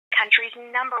country's #1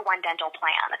 dental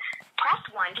plan. Press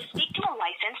 1 to speak to a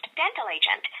licensed dental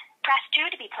agent. Press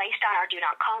 2 to be placed on our do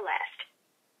not call list.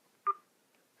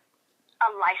 A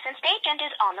licensed agent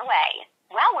is on the way.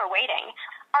 While we're waiting,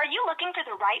 are you looking for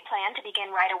the right plan to begin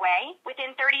right away,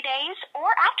 within 30 days, or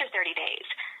after 30 days?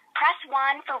 Press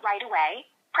 1 for right away,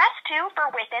 press 2 for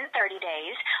within 30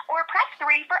 days, or press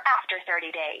 3 for after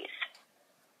 30 days.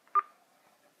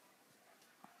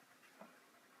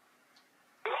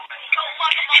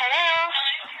 Hello?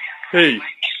 Hey.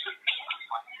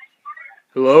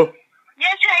 Hello?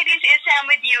 Yes, hi, this is Sam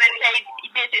with USA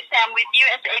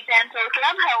Dental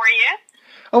Club. How are you?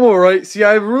 I'm alright. See,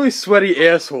 I have a really sweaty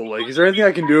asshole. Like, is there anything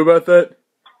I can do about that?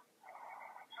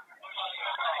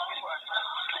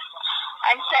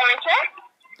 I'm sorry,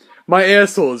 sir? My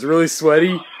asshole is really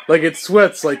sweaty. Like, it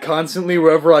sweats, like, constantly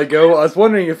wherever I go. I was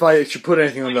wondering if I should put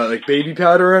anything on that, like baby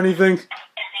powder or anything.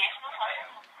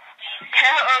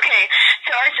 Okay,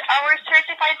 so our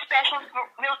certified specialist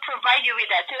will provide you with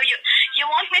that. So you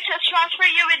want me to transfer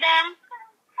you with them?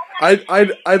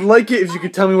 I'd like it if you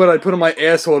could tell me what I put on my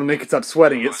asshole to make it stop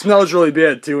sweating. It smells really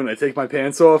bad, too, when I take my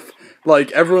pants off.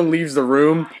 Like, everyone leaves the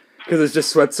room because it just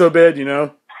sweats so bad, you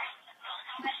know?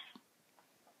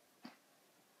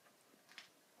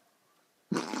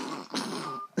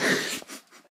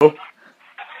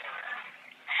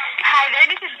 Hi there,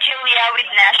 this is Julia with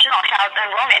National Health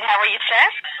Enrollment. How are you, sir?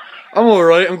 I'm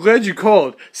alright, I'm glad you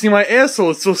called. See, my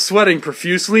asshole is still sweating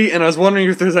profusely, and I was wondering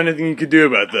if there's anything you could do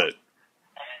about that.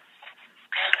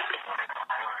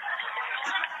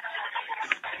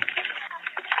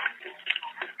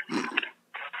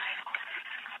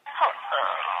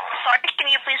 Sorry, can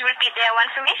you please repeat that one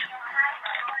for me?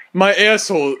 My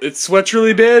asshole, it sweats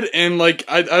really bad, and, like,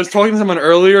 I was talking to someone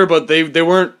earlier, but they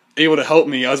weren't able to help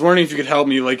me. I was wondering if you could help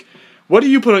me, like, what do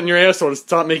you put on your asshole to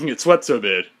stop making it sweat so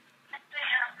bad?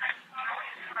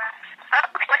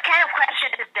 What kind of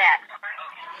question is that?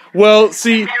 Well,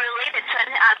 see... They're related to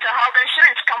health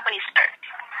insurance companies, sir.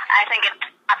 I think it's...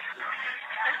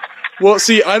 Well,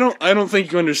 see, I don't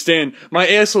think you understand. My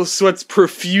asshole sweats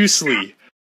profusely.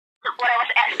 What I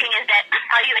was asking is that,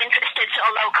 are you interested to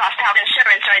a low-cost health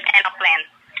insurance or a dental plan?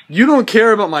 You don't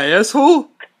care about my asshole?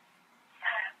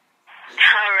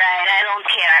 Alright, I don't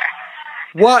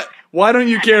care. What? Why don't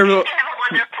you care about... Have a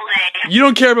wonderful day. You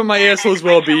don't care about my asshole's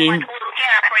well-being. Care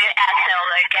for your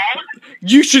asshole, okay?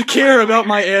 You should care about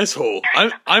my asshole.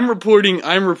 I'm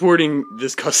reporting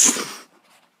this custom.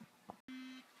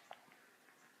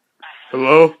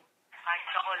 Hello? Oh,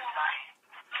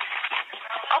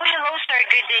 hello, sir.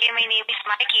 Good day. My name is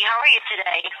Mikey. How are you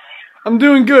today? I'm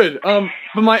doing good.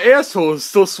 But my asshole is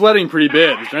still sweating pretty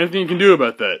bad. Is there anything you can do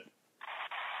about that?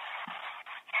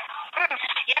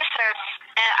 Yes, sir.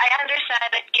 I understand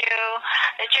that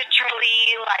you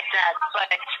truly like that, but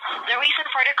the reason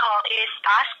for the call is to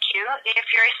ask you if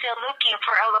you're still looking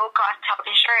for a low-cost health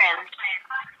insurance.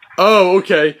 Oh,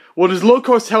 okay. Well, does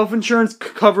low-cost health insurance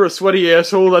cover a sweaty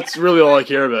asshole? That's really all I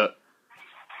care about.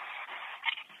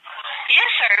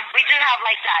 Yes, sir. We do have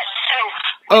like that. So,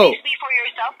 would this be for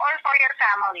yourself or for your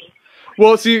family?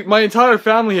 Well, see, my entire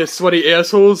family has sweaty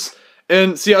assholes,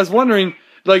 and see, I was wondering,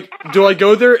 like, do I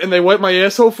go there and they wipe my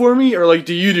asshole for me, or, like,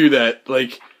 do you do that?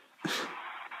 Like...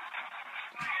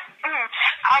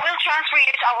 I will transfer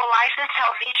you to our licensed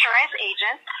health insurance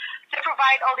agent to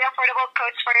provide all the affordable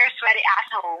codes for your sweaty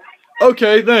asshole.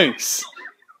 Okay, thanks.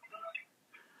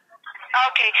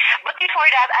 Okay, but before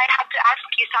that, I have to ask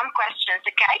you some questions,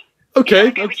 okay? Okay,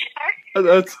 okay with you, sir?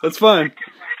 That's fine.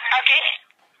 Okay.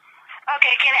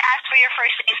 Okay, can I ask for your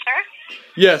first name, sir?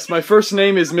 Yes, my first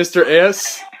name is Mr.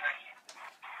 Ass.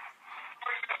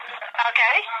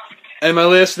 Okay. And my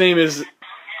last name is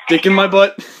Dick in my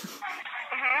butt.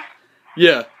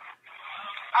 Yeah.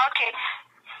 Okay.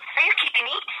 Are you kidding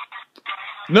me?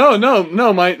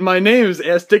 No, my name is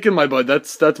Ass Dick in my butt.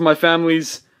 That's my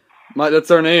family's,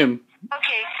 that's our name.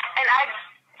 Okay, and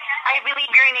I believe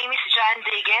your name is John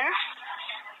Diggins?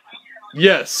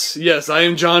 Yes, I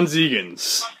am John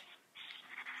Ziegans.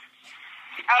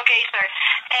 Okay, sir.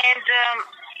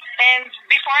 And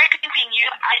before I continue,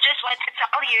 I just want to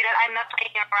tell you that I'm not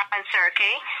playing around, sir,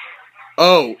 okay?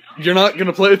 Oh, you're not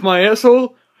gonna play with my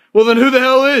asshole? Well then who the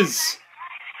hell is?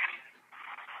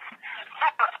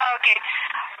 Okay.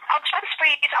 I'll transfer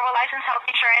you to our licensed health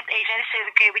insurance agent. Is it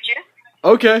okay with you?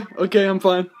 Okay, I'm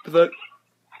fine with that.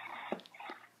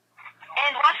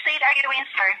 And what state are you in,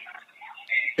 sir?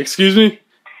 Excuse me?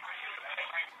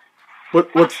 What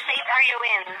state are you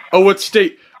in? Oh, what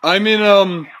state? I'm in,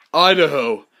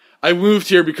 Idaho. I moved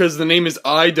here because the name is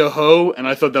Idaho, and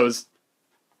I thought that was...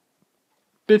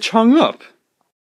 Bitch hung up.